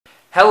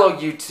Hello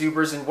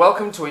YouTubers and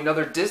welcome to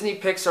another Disney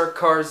Pixar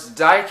Cars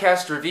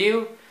diecast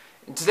review.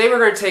 And today we're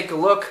going to take a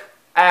look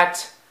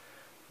at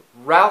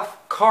Ralph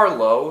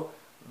Carlow,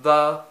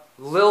 the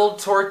Lil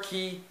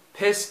Torquey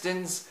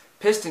Pistons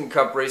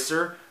PistonCup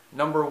racer,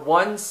 number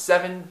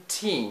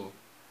 117.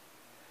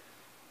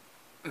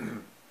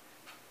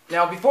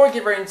 Now before we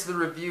get right into the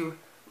review,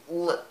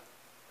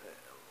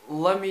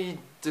 let me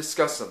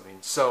discuss something.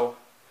 So,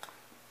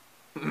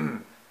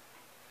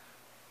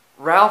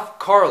 Ralph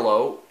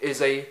Carlow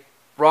is a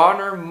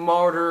Bronner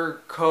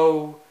Motor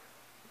Co.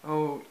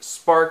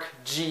 Spark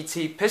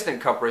GT Piston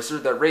Cup racer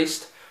that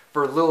raced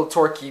for Lil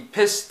Torquey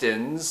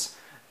Pistons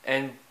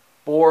and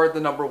bore the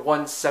number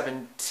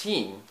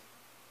 117.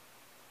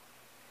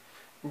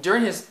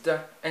 During his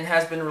and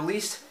has been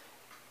released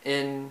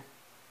in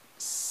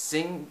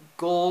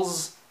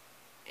singles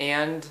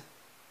and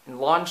in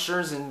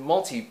launchers and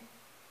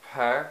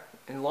multi-pack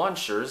and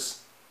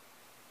launchers,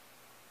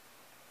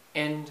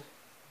 and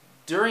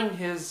during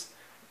his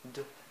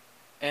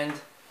and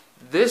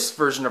this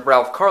version of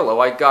Ralph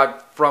Carlow I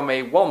got from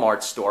a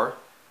Walmart store,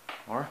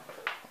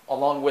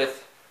 along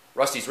with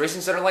Rusty's Racing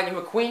Center Lightning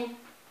McQueen,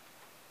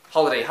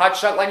 Holiday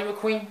Hotshot Lightning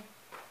McQueen,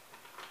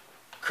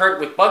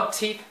 Kurt with Bug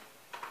Teeth,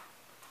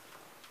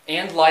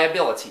 and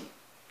Liability.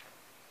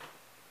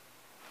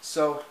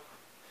 So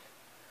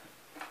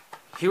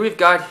here we've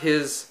got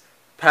his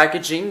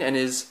packaging and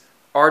his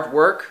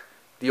artwork,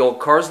 the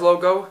old Cars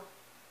logo,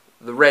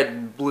 the red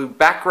and blue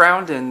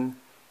background, and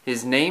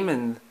his name,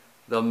 and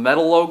the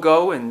metal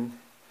logo, and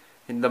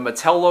the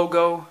Mattel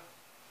logo.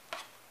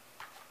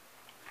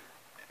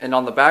 And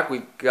on the back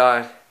we've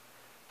got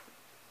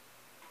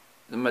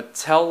the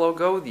Mattel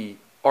logo, the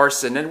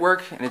ARSA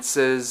network, and it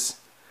says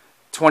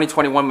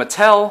 2021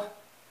 Mattel.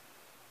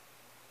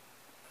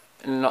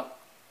 And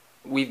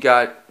we've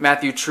got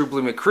Matthew True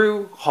Blue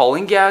McCrew, Hall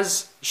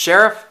Ingaz,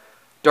 Sheriff,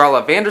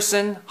 Darla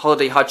Vanderson,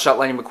 Holiday Hotshot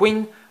Lightning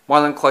McQueen,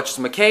 Marlon Clutches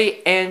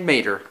McKay, and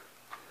Mater.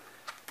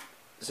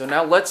 So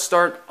now let's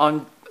start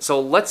on. So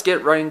let's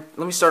get right in.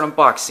 Let me start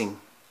unboxing.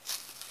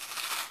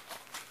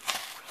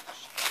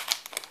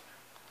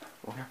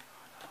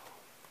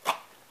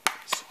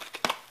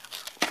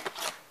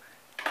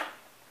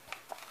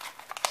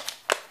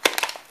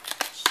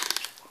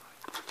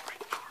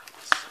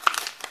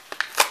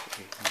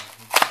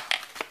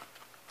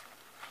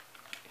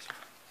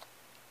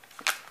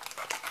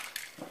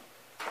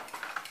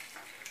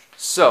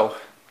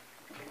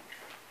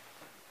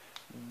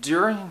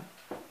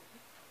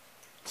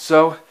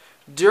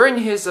 During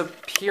his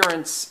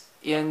appearance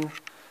in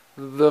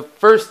the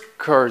first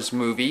Cars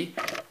movie,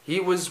 he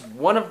was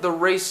one of the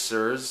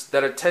racers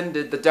that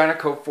attended the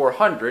Dinoco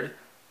 400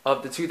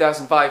 of the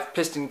 2005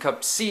 Piston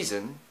Cup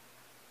season,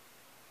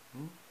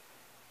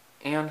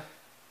 and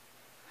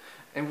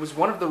was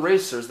one of the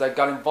racers that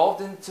got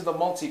involved into the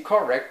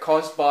multi-car wreck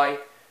caused by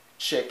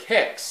Chick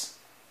Hicks.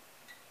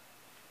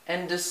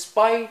 And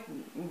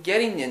despite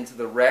getting into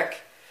the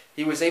wreck,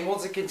 he was able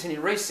to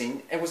continue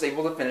racing and was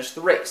able to finish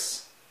the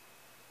race.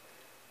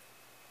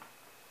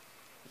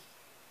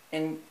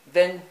 And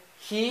then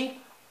he,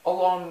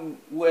 along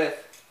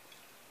with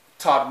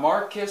Todd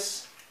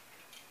Marcus,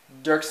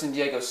 Dirksen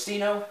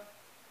Diagostino,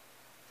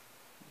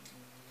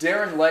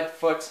 Darren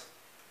Leadfoot,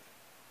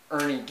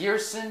 Ernie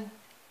Gearson,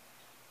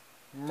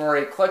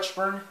 Murray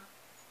Clutchburn,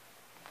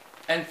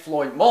 and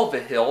Floyd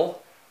Mulvihill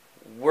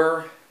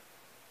were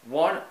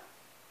one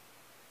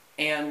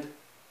and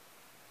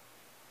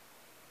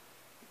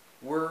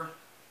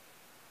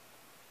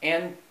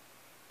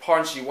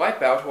Paunchy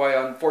Wipeout, who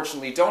I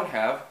unfortunately don't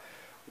have,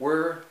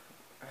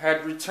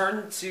 had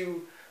returned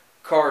to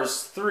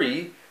Cars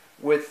 3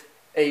 with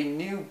a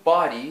new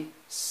body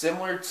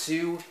similar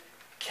to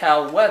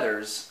Cal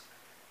Weathers,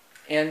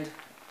 and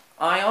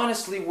I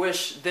honestly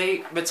wish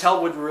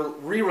Mattel would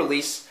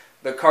re-release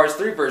the Cars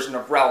 3 version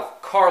of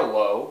Ralph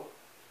Carlow.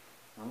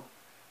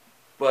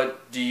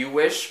 But do you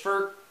wish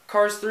for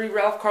Cars 3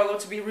 Ralph Carlow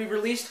to be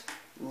re-released?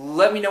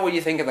 Let me know what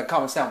you think in the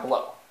comments down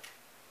below.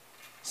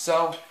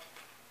 So,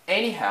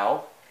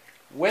 anyhow,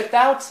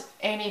 without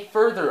any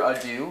further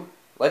ado,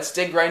 let's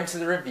dig right into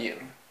the review.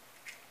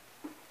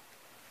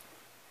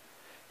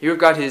 Here we've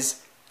got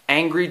his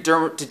angry,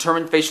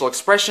 determined facial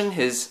expression,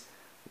 his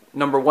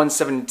number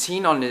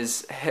 117 on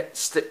his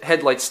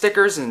headlight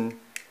stickers, and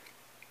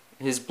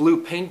his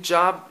blue paint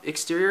job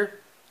exterior.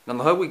 And on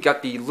the hood we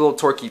got the Lil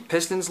Torquey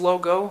Pistons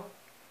logo.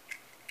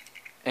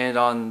 And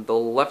on the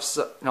left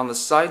side, on the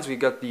sides, we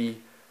got the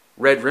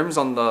red rims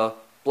on the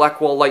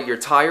Blackwall Lightyear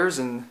tires,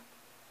 and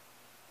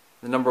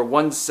the number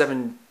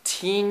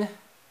 117,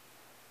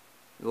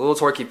 the Lil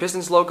Torquey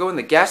Pistons logo, and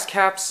the gas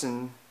caps,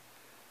 and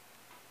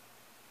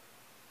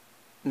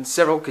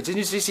several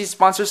contingency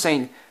sponsors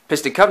saying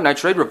PistonCup,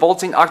 Nitrate,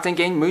 Revolting, Octane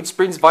Gain, Mood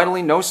Springs,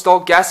 Vitally, No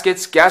Stall,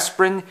 Gaskets,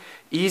 Gasprin,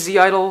 Easy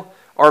Idle,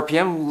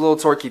 RPM, Lil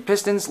Torquey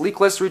Pistons,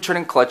 Leakless,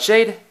 Returning Clutch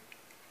Aid.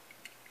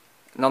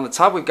 And on the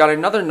top we've got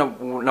another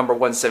number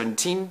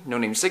 117, no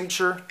name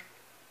signature.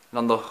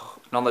 And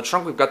on the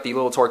trunk we've got the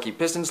Lil Torquey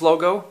Pistons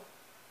logo.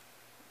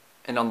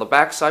 And on the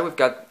back side we've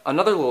got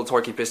another Lil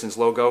Torquey Pistons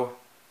logo.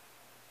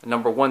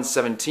 number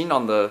 117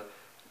 on the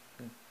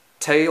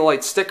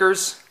taillight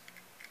stickers.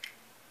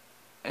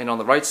 And on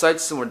the right side,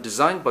 similar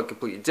design but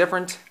completely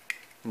different.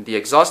 And the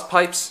exhaust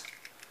pipes.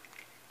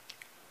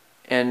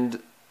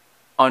 And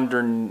on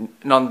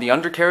the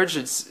undercarriage,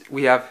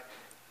 we have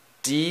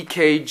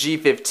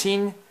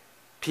DKG15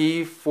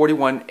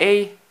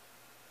 P41A,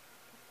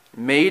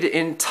 made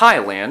in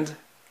Thailand.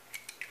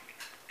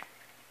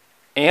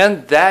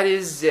 And that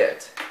is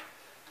it.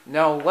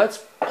 Now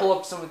let's pull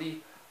up some of the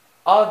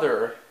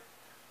other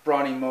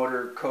Brawny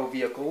Motor Co.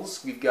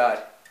 vehicles. We've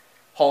got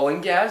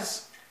Hauling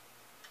Gas,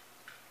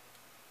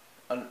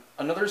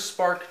 another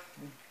Spark,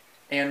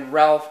 and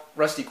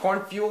Rusty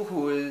Cornfuel,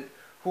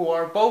 who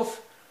are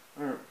both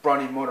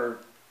Brawny Motor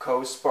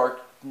Co.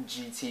 Spark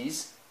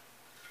GTs.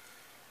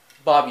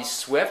 Bobby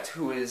Swift,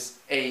 who is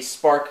a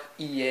Spark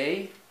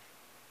EA.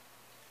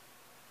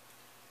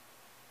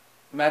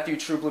 Matthew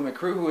Trueblue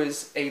McCrew, who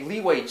is a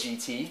Leeway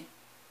GT.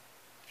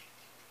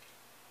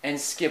 And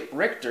Skip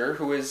Richter,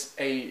 who is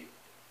a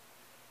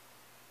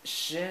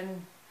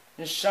Scheindrig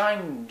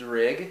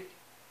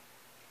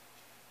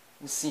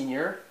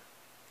Senior.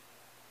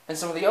 And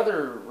some of the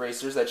other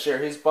racers that share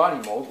his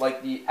body mold,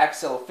 like the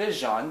XL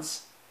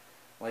Fisions,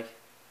 like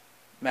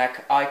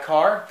Mac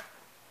Icar,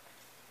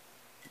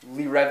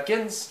 Lee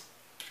Revkins,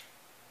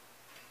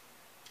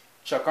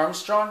 Chuck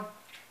Armstrong,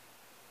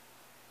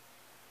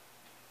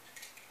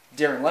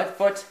 Darren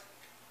Lightfoot,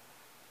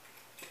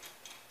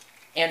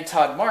 and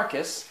Todd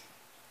Marcus.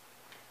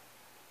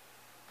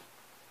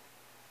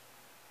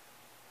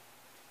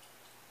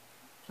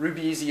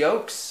 Ruby Easy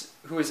Oaks,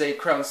 who is a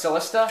Crown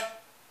Celesta.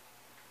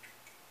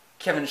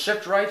 Kevin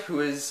Shipwright, who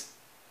is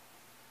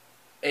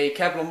a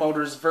Capital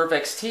Motors Verve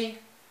XT.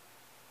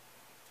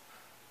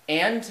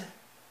 And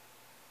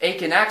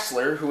Aiken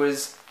Axler, who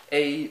is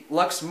a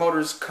Lux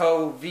Motors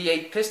Co.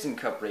 V8 Piston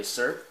Cup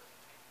racer.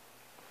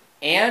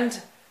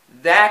 And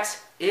that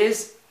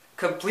is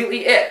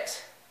completely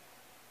it.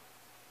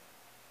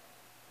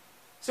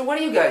 So what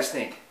do you guys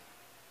think?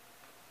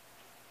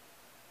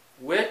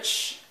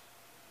 Which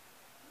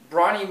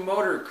Brawny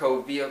Motor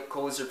Co.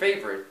 vehicle is your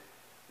favorite?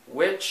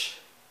 Which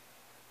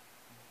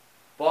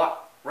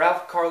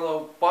Ralph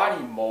Carlow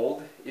body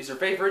mold is your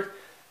favorite?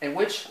 And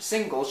which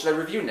single should I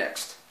review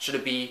next? Should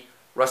it be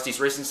Rusty's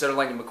Racing Center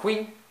Lightning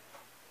McQueen,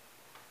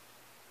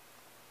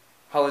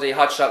 Holiday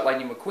Hotshot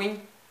Lightning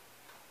McQueen,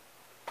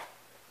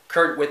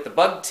 Kurt with the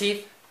Bug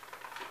Teeth,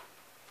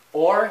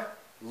 or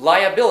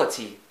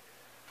Liability?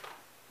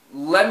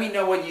 Let me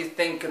know what you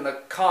think in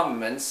the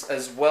comments,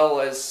 as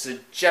well as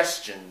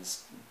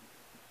suggestions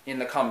in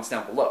the comments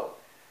down below.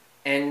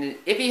 And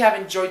if you have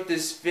enjoyed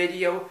this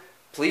video,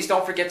 please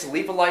don't forget to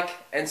leave a like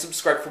and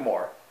subscribe for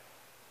more.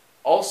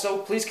 Also,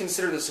 please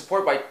consider the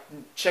support by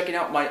checking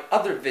out my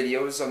other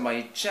videos on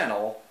my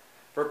channel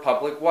for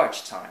public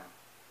watch time.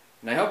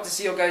 And I hope to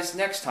see you guys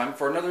next time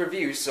for another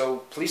review, so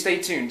please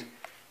stay tuned.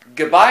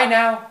 Goodbye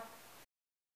now!